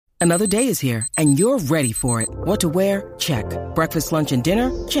Another day is here, and you're ready for it. What to wear? Check. Breakfast, lunch, and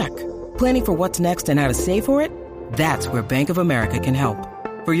dinner? Check. Planning for what's next and how to save for it? That's where Bank of America can help.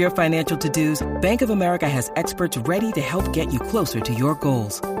 For your financial to-dos, Bank of America has experts ready to help get you closer to your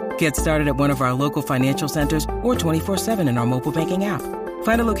goals. Get started at one of our local financial centers or 24/7 in our mobile banking app.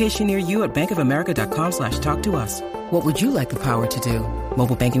 Find a location near you at bankofamerica.com/talktous. What would you like the power to do?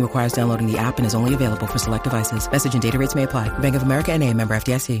 Mobile banking requires downloading the app and is only available for select devices. Message and data rates may apply. Bank of America N.A., member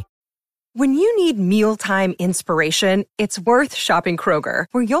FDIC. When you need mealtime inspiration, it's worth shopping Kroger,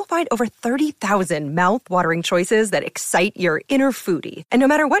 where you'll find over 30,000 mouth-watering choices that excite your inner foodie. And no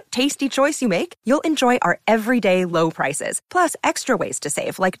matter what tasty choice you make, you'll enjoy our everyday low prices, plus extra ways to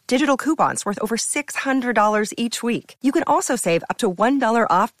save, like digital coupons worth over $600 each week. You can also save up to $1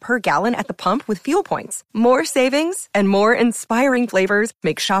 off per gallon at the pump with fuel points. More savings and more inspiring flavors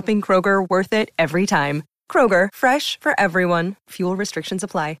make shopping Kroger worth it every time. Kroger, fresh for everyone. Fuel restrictions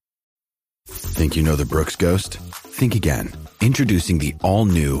apply. Think you know the Brooks Ghost? Think again. Introducing the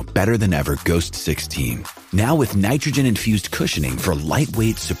all-new, better-than-ever Ghost 16. Now with nitrogen-infused cushioning for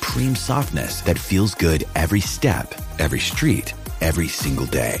lightweight, supreme softness that feels good every step, every street, every single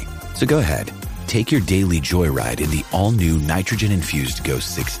day. So go ahead, take your daily joyride in the all-new nitrogen-infused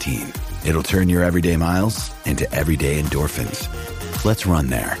Ghost 16. It'll turn your everyday miles into everyday endorphins. Let's run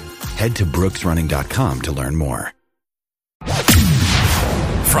there. Head to brooksrunning.com to learn more.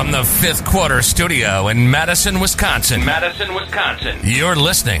 From the Fifth Quarter Studio in Madison, Wisconsin. You're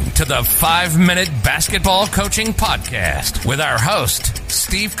listening to the 5-Minute Basketball Coaching Podcast with our host,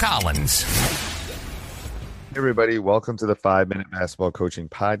 Steve Collins. Hey everybody, welcome to the 5-Minute Basketball Coaching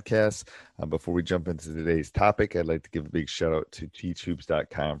Podcast. Before we jump into today's topic, I'd like to give a big shout out to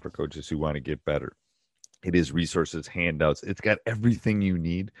teachhoops.com for coaches who want to get better. It is resources, handouts. It's got everything you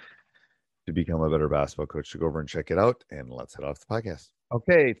need to become a better basketball coach. So go over and check it out, and let's head off the podcast.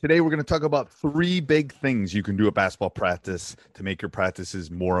 Okay, today we're going to talk about 3 big things you can do at basketball practice to make your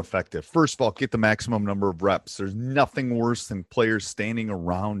practices more effective. First of all, get the maximum number of reps. There's nothing worse than players standing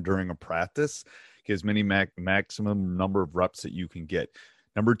around during a practice. Get as many maximum number of reps that you can get.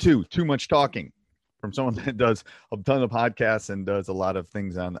 Number 2, too much talking. From someone that does a ton of podcasts and does a lot of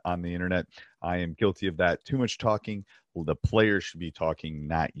things on the internet, I am guilty of that. Too much talking. Well, the player should be talking,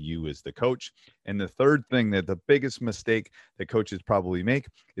 not you as the coach. And the third thing, that the biggest mistake that coaches probably make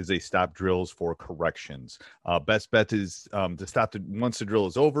is they stop drills for corrections. Best bet is to stop once the drill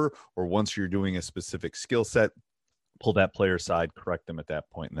is over, or once you're doing a specific skill set, pull that player aside, correct them at that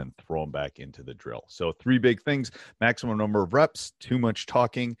point, and then throw them back into the drill. So 3 big things: maximum number of reps, too much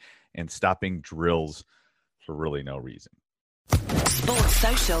talking, and stopping drills for really no reason. Sports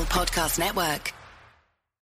Social Podcast Network.